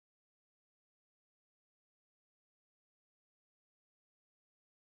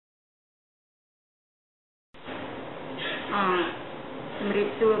ជំរាប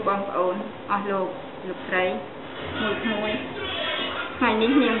សួរបងប្អូនអស់លោកស្រីមួយថ្ងៃ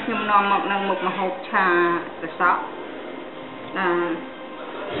នេះនាងខ្ញុំនាំមកនៅមុខម្ហូបឆាត្រសក់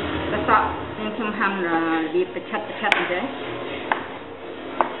ត្រសក់នាងខ្ញុំហាន់របៀបប្រឆិតអញ្ចឹង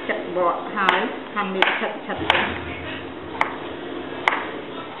ចិត្តបកហើយហាន់មានប្រឆិតអញ្ចឹង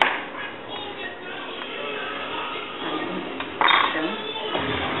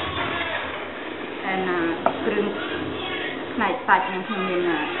គ្រឿងផ្នែកសាច់នឹងខ្ញុំមាន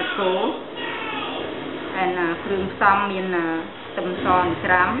តកូហើយគ្រឿងផ្សំមានខ្ទឹមស1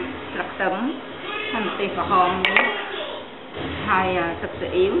ក្រាមស្លឹកខ្ទឹមហើយម្ទេសក្រហមនេះហើយទឹកស៊ី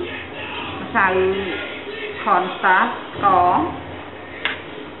អ៊ីវម្សៅខនស្តាស្ករ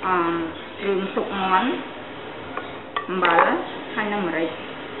គ្រឿងស៊ុបមាន់អំបិលហើយនិងម្រេចឥ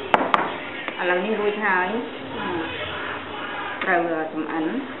ឡូវនេះរួចហើយត្រូវចម្អិន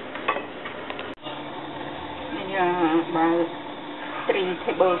បើ3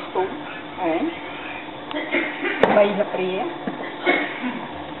 tablespoon ហើយ3ស្លាបព្រា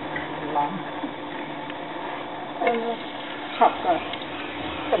ឡងឆប់ទៅ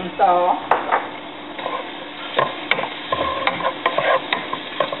ខ្ទឹមស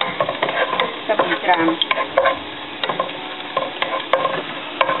1ក្រាម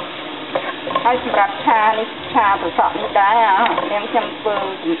ហើយសម្រាប់ឆានេះឆាត្រសក់នេះដែរនាងខ្ញុំធ្វើ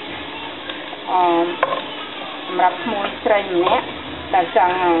សម្រាប់ក្មួយស្រីម្នាក់ដែលច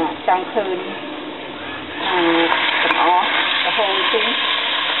ង់ឃើញកំអរហូរទី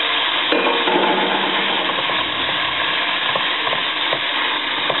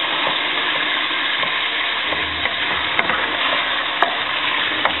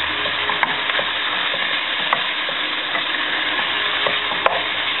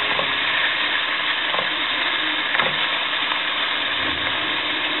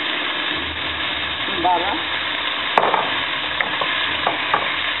បាល់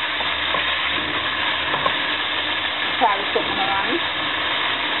ใส่สุกมัน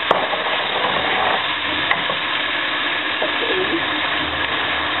ตะกี้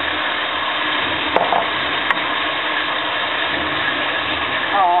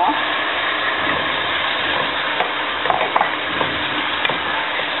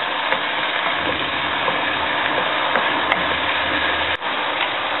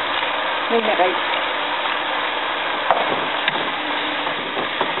นี่อะไร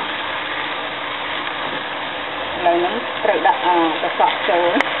lời nó tự đặt cái sọtចូល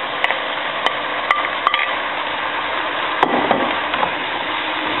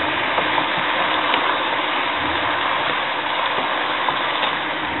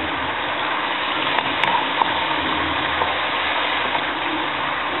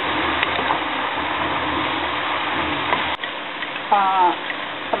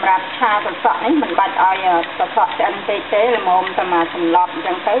សម្រាប់ឆាត្រសក់នេះមិនបាច់ឲ្យត្រសក់ឆ្អិនពេកទេល្មមតែមកសន្លប់អញ្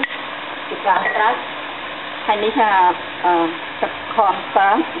ចឹងទៅពីស្រាច់ហើយនេះថាទឹកខនស្តា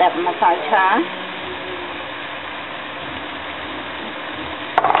ដែលម្សៅឆា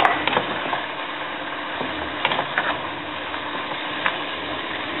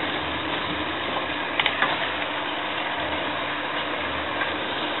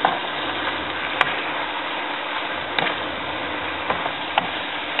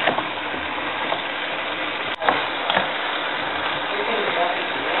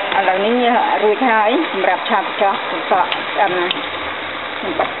ឥឡូវនេះរួចហើយសម្រាប់ឆាត្រសក់ស្អាតណាស់ខ្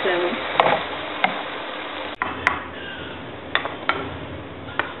ញុំបាត់ភ្លើង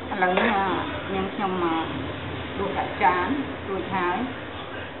ឥឡូវនេះនាងខ្ញុំដួសដាក់ចានរួចហើយ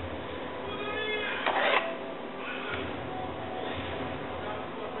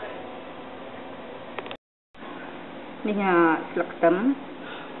នេះស្លឹកខ្ទឹម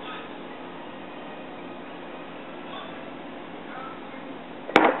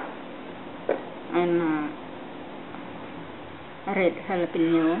red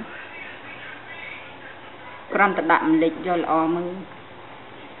jalapeno គ្រាន់តែដាក់ម្លិចយកល្អមើល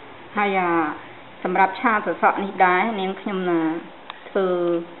ហើយសម្រាប់ឆាត្រសក់នេះដែរនាងខ្ញុំធ្វើ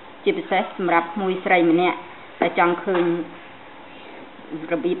ជាពិសេសសម្រាប់មួយស្រីម្នាក់ដែលចង់ឃើញ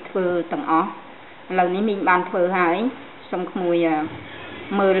របៀបធ្វើទាំងអស់ឥឡូវនេះមីងបានធ្វើហើយសូមក្មួយ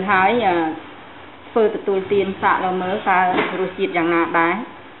មើលហើយធ្វើទទួលទានសាកលើមើលតើរសជាតិយ៉ាងណាដែរ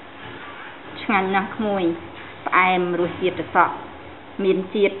ឆ្ងាញ់ណាស់ក្មួយផ្អែមរសជាតិត្រសក់មាន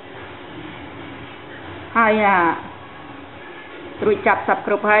ជាតិហើយរួចចាប់សព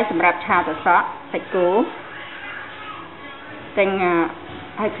គ្រប់ហើយសម្រាប់ឆាត្រសក់សាច់គោទាំង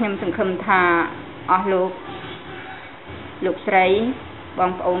ហើយខ្ញុំសង្ឃឹមថាអស់លោកស្រីប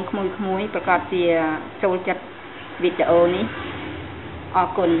ងប្អូនក្មួយប្រកាសជាចូលចិត្តវីដេអូនេះអរ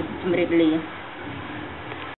គុណជម្រាបលា